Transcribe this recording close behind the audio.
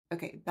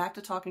Okay, back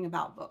to talking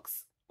about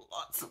books.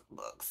 Lots of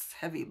books,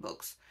 heavy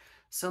books.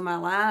 So my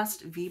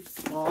last Veep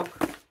vlog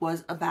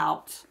was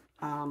about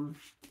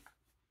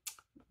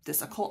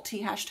this occult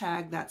tea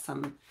hashtag that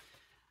some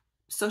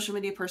social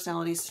media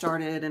personalities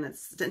started, and it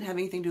didn't have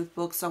anything to do with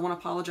books. So I want to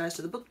apologize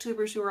to the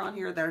booktubers who are on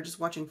here that are just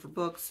watching for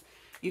books.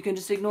 You can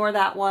just ignore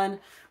that one.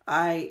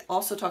 I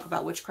also talk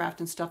about witchcraft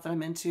and stuff that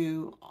I'm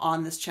into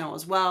on this channel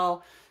as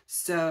well.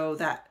 So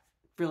that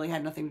really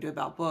had nothing to do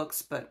about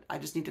books, but I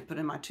just need to put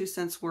in my 2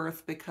 cents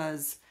worth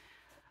because,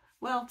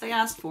 well, they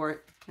asked for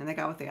it and they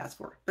got what they asked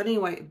for. But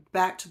anyway,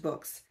 back to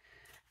books.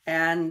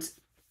 And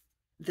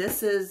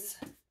this is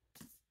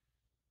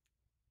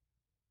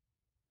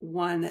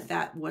one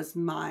that was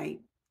my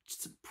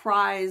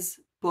surprise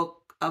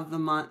book of the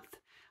month.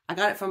 I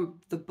got it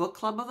from the book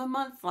club of the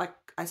month. Like,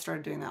 I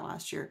started doing that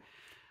last year.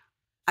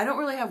 I don't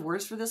really have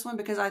words for this one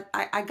because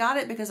I got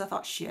it because I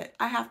thought, shit,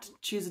 I have to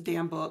choose a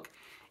damn book.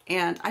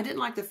 And I didn't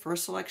like the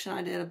first selection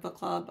I did of book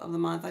club of the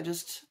month.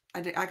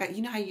 I got,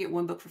 you know how you get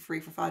one book for free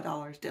for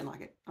 $5? Didn't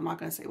like it. I'm not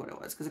going to say what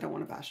it was because I don't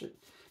want to bash it.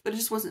 But it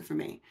just wasn't for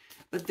me.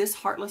 But this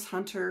Heartless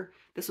Hunter,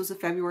 this was a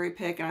February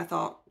pick, and I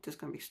thought, this is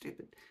going to be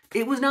stupid.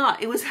 It was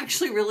not. It was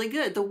actually really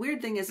good. The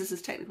weird thing is this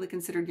is technically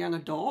considered young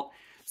adult.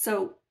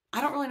 So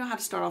I don't really know how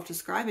to start off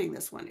describing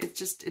this one. It's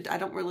just, I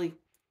don't really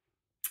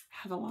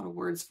have a lot of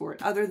words for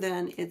it other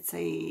than it's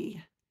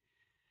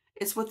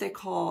what they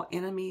call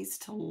enemies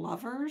to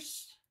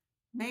lovers.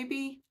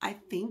 Maybe. I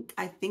think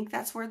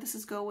that's where this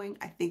is going.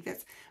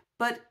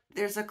 But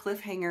there's a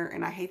cliffhanger,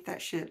 and I hate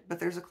that shit, but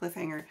there's a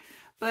cliffhanger.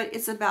 But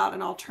it's about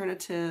an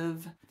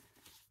alternative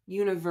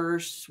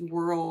universe,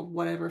 world,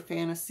 whatever,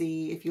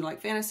 fantasy. If you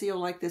like fantasy, you'll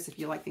like this. If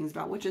you like things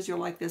about witches, you'll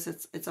like this.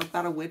 It's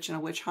about a witch and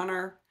a witch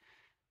hunter.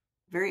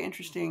 Very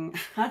interesting.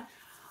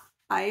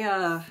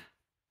 I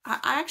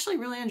actually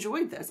really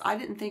enjoyed this. I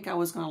didn't think I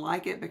was going to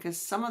like it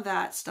because some of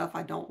that stuff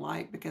I don't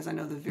like because I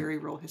know the very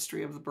real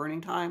history of the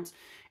burning times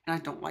and I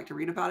don't like to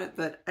read about it,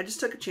 but I just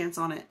took a chance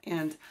on it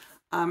and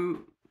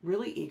I'm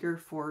really eager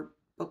for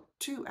book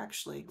 2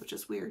 actually, which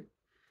is weird.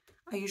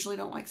 I usually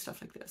don't like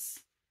stuff like this,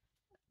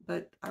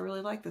 but I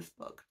really like this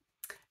book.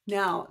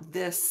 Now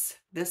this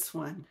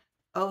one.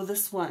 Oh,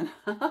 this one.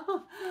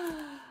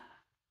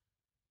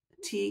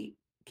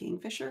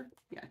 Kingfisher?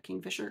 Yeah,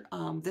 Kingfisher.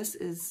 This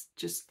is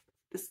just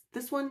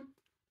this one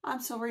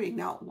I'm still reading.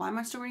 Now, why am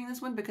I still reading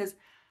this one? Because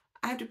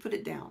I have to put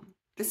it down.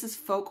 This is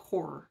folk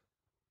horror,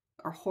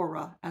 or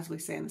horror, as we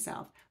say in the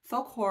South.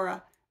 Folk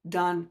horror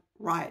done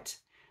right.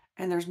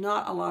 And there's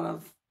not a lot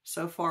of,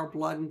 so far,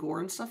 blood and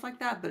gore and stuff like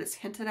that, but it's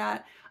hinted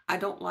at. I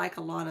don't like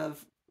a lot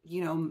of,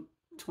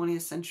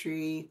 20th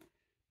century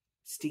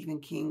Stephen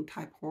King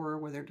type horror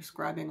where they're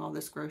describing all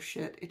this gross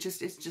shit. It's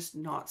just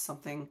not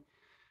something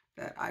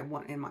that I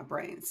want in my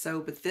brain. So,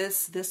 but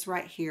this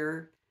right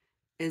here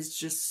is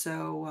just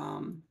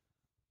so,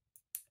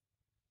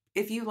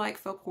 if you like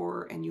folk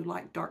horror and you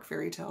like dark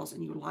fairy tales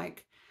and you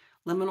like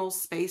liminal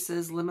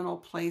spaces,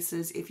 liminal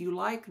places, if you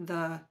like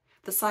the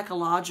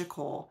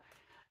psychological,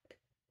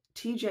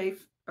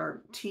 Kingfisher,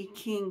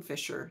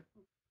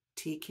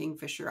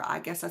 I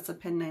guess that's a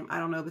pen name, I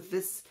don't know, but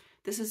this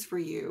is for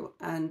you.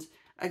 And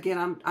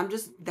again, I'm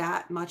just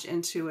that much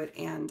into it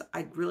and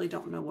I really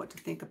don't know what to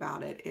think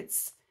about it.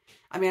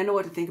 I know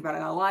what to think about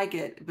it. I like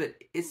it, but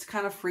it's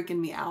kind of freaking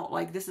me out.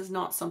 Like, this is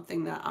not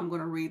something that I'm going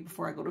to read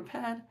before I go to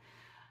bed.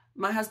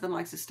 My husband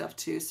likes this stuff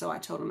too, so I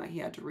told him that he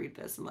had to read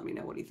this and let me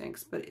know what he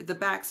thinks. But the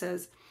back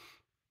says,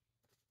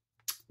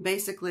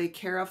 basically,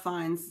 Kara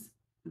finds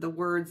the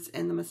words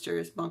in the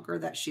mysterious bunker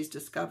that she's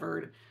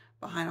discovered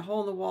behind a hole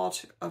in the wall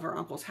of her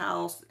uncle's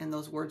house, and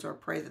those words are,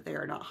 pray that they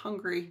are not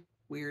hungry.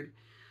 Weird.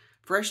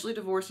 Freshly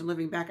divorced and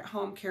living back at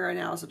home, Kara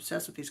now is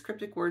obsessed with these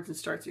cryptic words and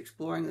starts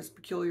exploring this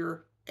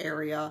peculiar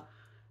area.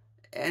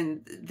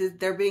 And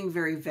they're being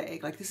very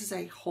vague. Like, this is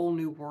a whole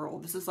new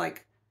world. This is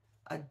like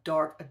a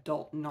dark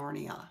adult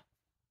Narnia.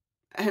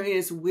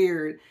 It's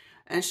weird.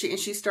 And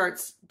she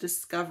starts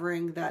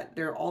discovering that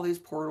there are all these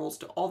portals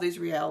to all these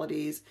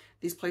realities.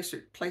 These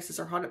places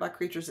are haunted by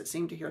creatures that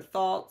seem to hear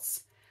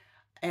thoughts.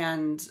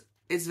 And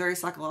it's very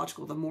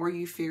psychological. The more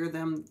you fear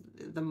them,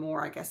 the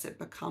more, I guess, it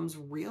becomes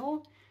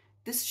real.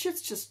 This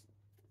shit's just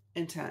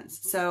intense.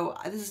 So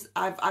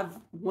I've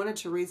wanted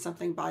to read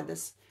something by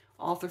this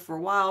author for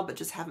a while, but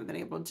just haven't been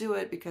able to do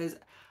it because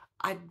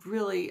I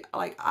really,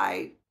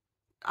 I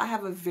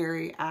have a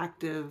very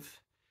active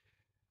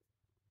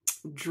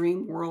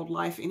dream world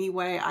life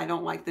anyway. I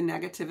don't like the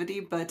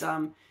negativity, but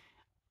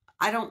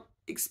I don't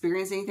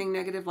experience anything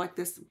negative like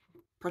this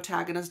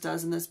protagonist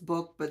does in this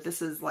book, but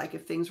this is like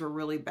if things were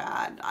really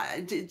bad.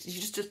 You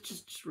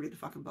just read the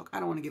fucking book. I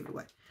don't want to give it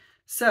away.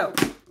 So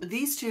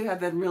these two have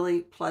been really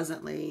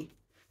pleasantly,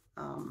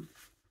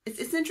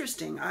 it's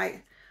interesting.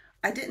 I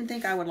didn't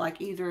think I would like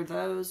either of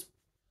those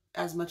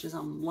as much as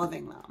I'm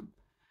loving them.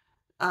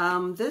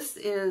 This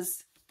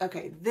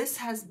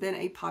has been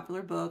a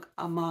popular book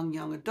among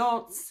young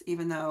adults,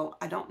 even though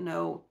I don't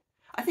know.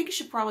 I think it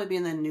should probably be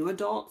in the new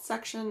adult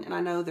section. And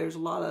I know there's a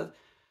lot of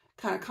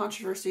kind of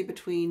controversy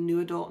between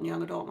new adult and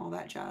young adult and all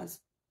that jazz.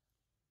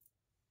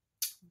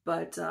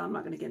 But I'm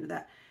not going to get into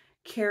that.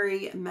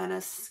 Kerri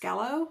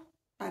Maniscalco.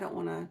 I don't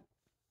want to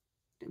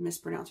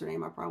mispronounce her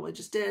name. I probably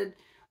just did.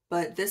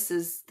 But this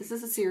is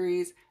a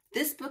series.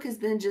 This book has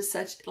been just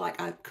such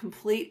like a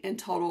complete and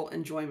total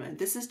enjoyment.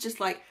 This is just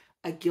like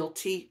a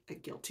guilty,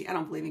 I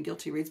don't believe in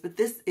guilty reads, but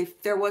this,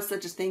 if there was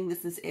such a thing,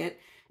 this is it.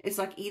 It's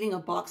like eating a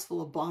box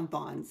full of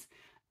bonbons.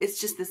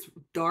 It's just this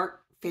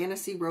dark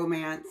fantasy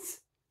romance,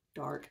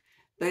 dark,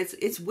 but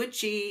it's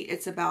witchy.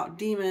 It's about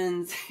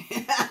demons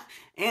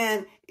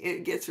and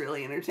it gets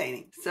really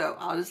entertaining. So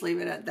I'll just leave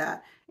it at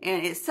that.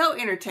 And it's so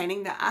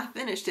entertaining that I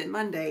finished it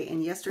Monday,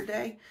 and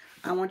yesterday,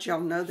 I want y'all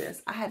to know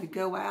this, I had to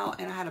go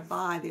out and I had to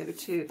buy the other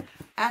two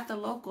at the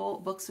local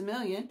Books A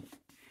Million.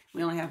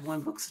 We only have one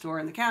bookstore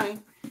in the county.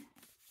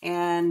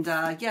 And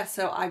yeah,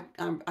 so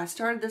I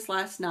started this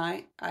last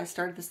night. I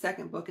started the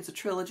second book. It's a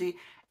trilogy,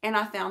 and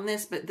I found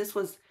this, but this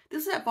was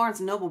at Barnes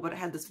 & Noble, but it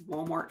had this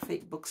Walmart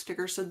fake book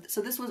sticker. So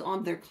this was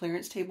on their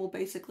clearance table,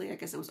 basically. I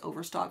guess it was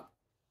overstock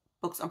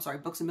books. I'm sorry,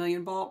 Books A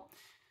Million bought.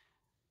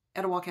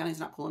 Etowah County is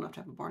not cool enough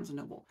to have a Barnes &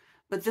 Noble.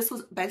 But this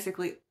was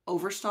basically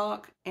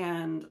overstock,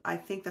 and I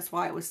think that's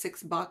why it was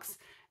 $6.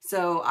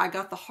 So I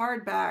got the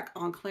hardback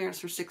on clearance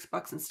for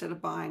 $6 instead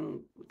of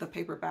buying the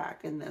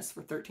paperback in this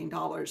for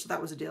 $13. So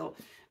that was a deal.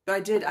 But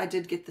I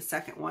did get the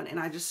second one, and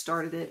I just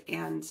started it.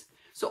 And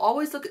so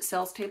always look at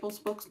sales tables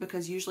books,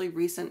 because usually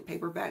recent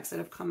paperbacks that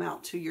have come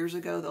out 2 years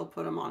ago, they'll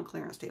put them on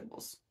clearance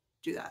tables.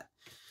 Do that.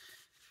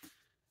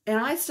 And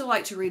I still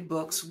like to read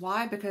books.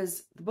 Why?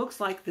 Because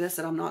books like this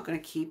that I'm not going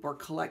to keep or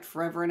collect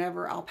forever and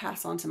ever, I'll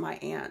pass on to my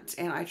aunt.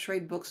 And I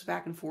trade books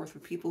back and forth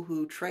with people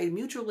who trade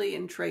mutually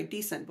and trade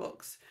decent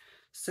books.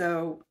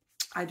 So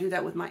I do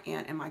that with my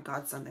aunt and my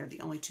godson. They're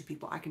the only two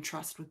people I can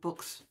trust with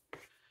books.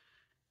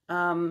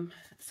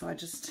 So I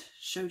just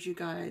showed you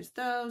guys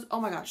those. Oh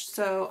my gosh.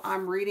 So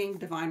I'm reading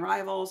Divine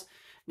Rivals.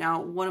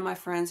 Now, one of my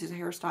friends who's a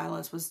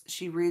hairstylist,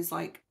 she reads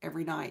like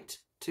every night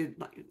to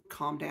like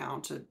calm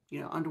down, to, you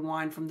know,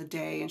 unwind from the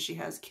day. And she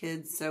has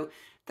kids. So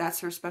that's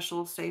her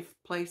special safe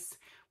place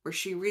where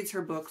she reads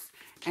her books.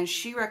 And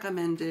she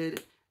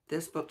recommended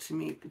this book to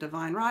me,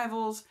 Divine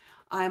Rivals.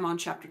 I'm on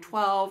chapter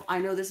 12. I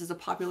know this is a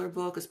popular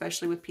book,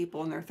 especially with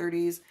people in their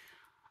 30s.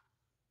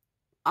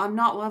 I'm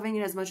not loving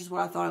it as much as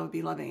what I thought I would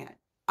be loving it.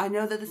 I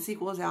know that the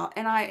sequel is out,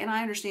 and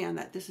I understand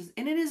that this is,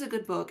 and it is a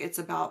good book. It's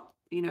about,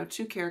 you know,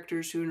 two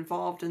characters who are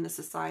involved in the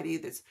society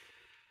that's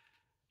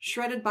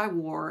shredded by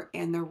war,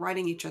 and they're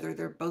writing each other.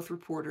 They're both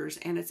reporters,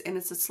 and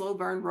it's a slow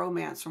burn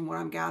romance from what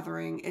I'm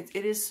gathering.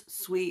 It is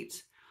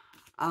sweet,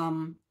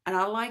 and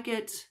I like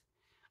it.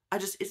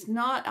 I'm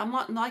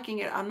not liking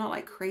it. I'm not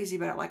like crazy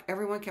about it. Like,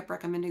 everyone kept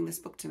recommending this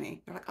book to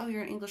me. They're like, oh,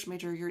 you're an English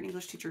major, you're an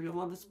English teacher, you'll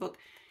love this book.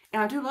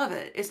 And I do love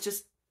it. It's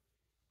just,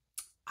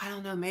 I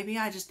don't know, maybe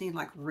I just need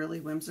like really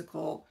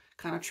whimsical,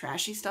 kind of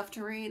trashy stuff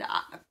to read.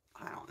 I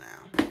don't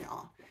know,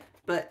 y'all.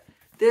 But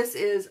this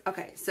is,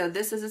 okay, so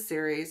this is a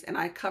series, and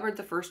I covered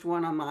the first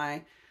one on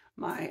my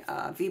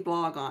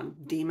vlog on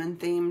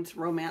demon-themed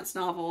romance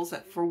novels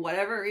that for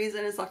whatever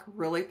reason is like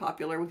really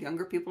popular with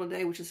younger people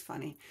today, which is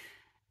funny.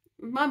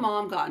 My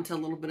mom got into a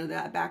little bit of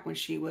that back when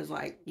she was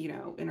like, you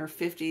know, in her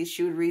 50s.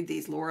 She would read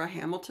these Laura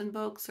Hamilton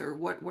books, or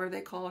what are they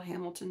called?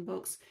 Hamilton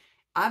books.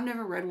 I've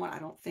never read one, I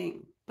don't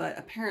think, but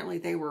apparently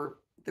they were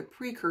the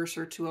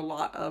precursor to a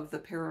lot of the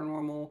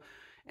paranormal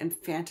and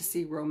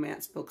fantasy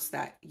romance books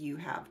that you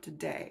have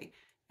today.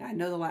 And I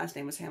know the last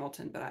name was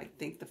Hamilton, but I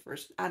think the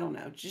first, I don't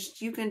know,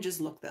 you can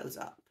just look those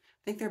up. I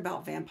think they're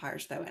about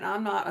vampires though, and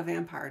I'm not a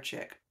vampire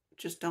chick.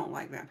 Just don't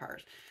like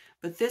vampires.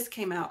 But this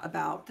came out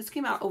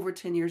over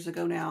 10 years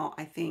ago now,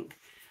 I think,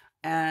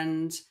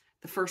 and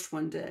the first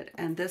one did.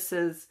 And this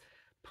is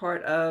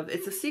part of,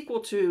 it's a sequel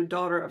to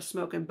Daughter of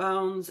Smoke and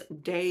Bones,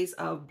 Days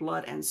of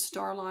Blood and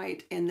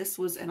Starlight. And this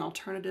was an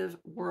alternative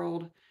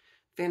world,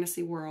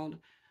 fantasy world.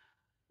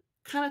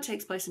 Kind of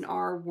takes place in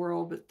our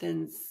world, but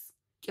then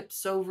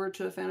skips over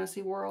to a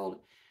fantasy world.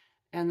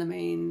 And the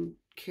main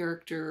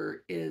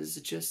character is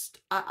just,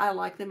 I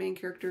like the main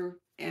character,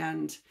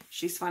 and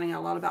she's finding out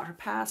a lot about her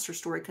past. Her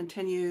story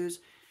continues.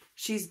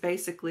 She's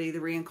basically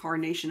the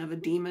reincarnation of a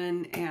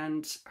demon,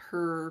 and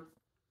her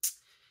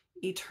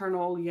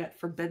eternal yet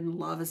forbidden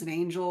love as an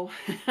angel.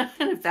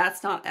 And if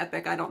that's not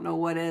epic, I don't know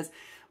what is.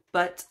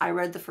 But I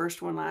read the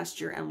first one last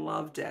year and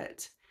loved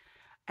it.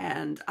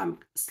 And I'm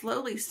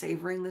slowly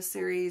savoring this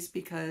series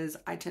because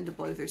I tend to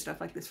blow through stuff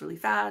like this really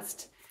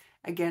fast.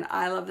 Again,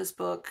 I love this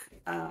book.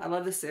 I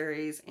love the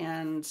series.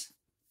 And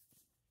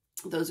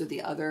those are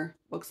the other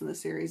books in the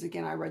series.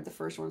 Again, I read the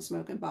first one,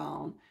 Smoke and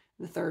Bone.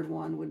 The third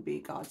one would be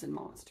Gods and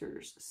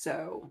Monsters.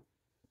 So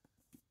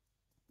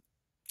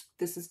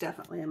this is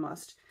definitely a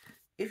must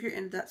if you're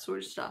into that sort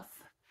of stuff.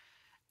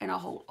 And I'll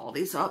hold all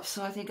these up.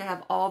 So I think I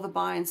have all the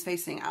binds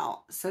facing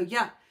out. So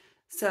yeah.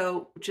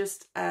 So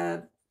just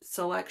a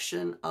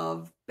selection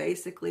of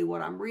basically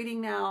what I'm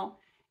reading now.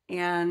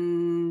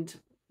 And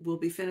we'll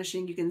be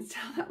finishing. You can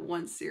tell that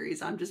one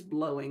series I'm just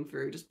blowing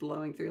through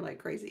like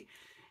crazy.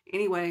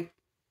 Anyway.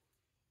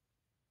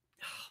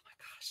 Oh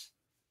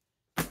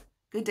my gosh.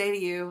 Good day to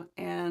you.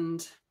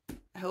 And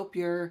I hope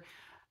you're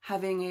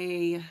having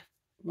a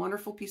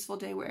wonderful, peaceful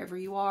day wherever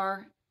you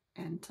are.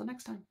 And until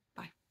next time.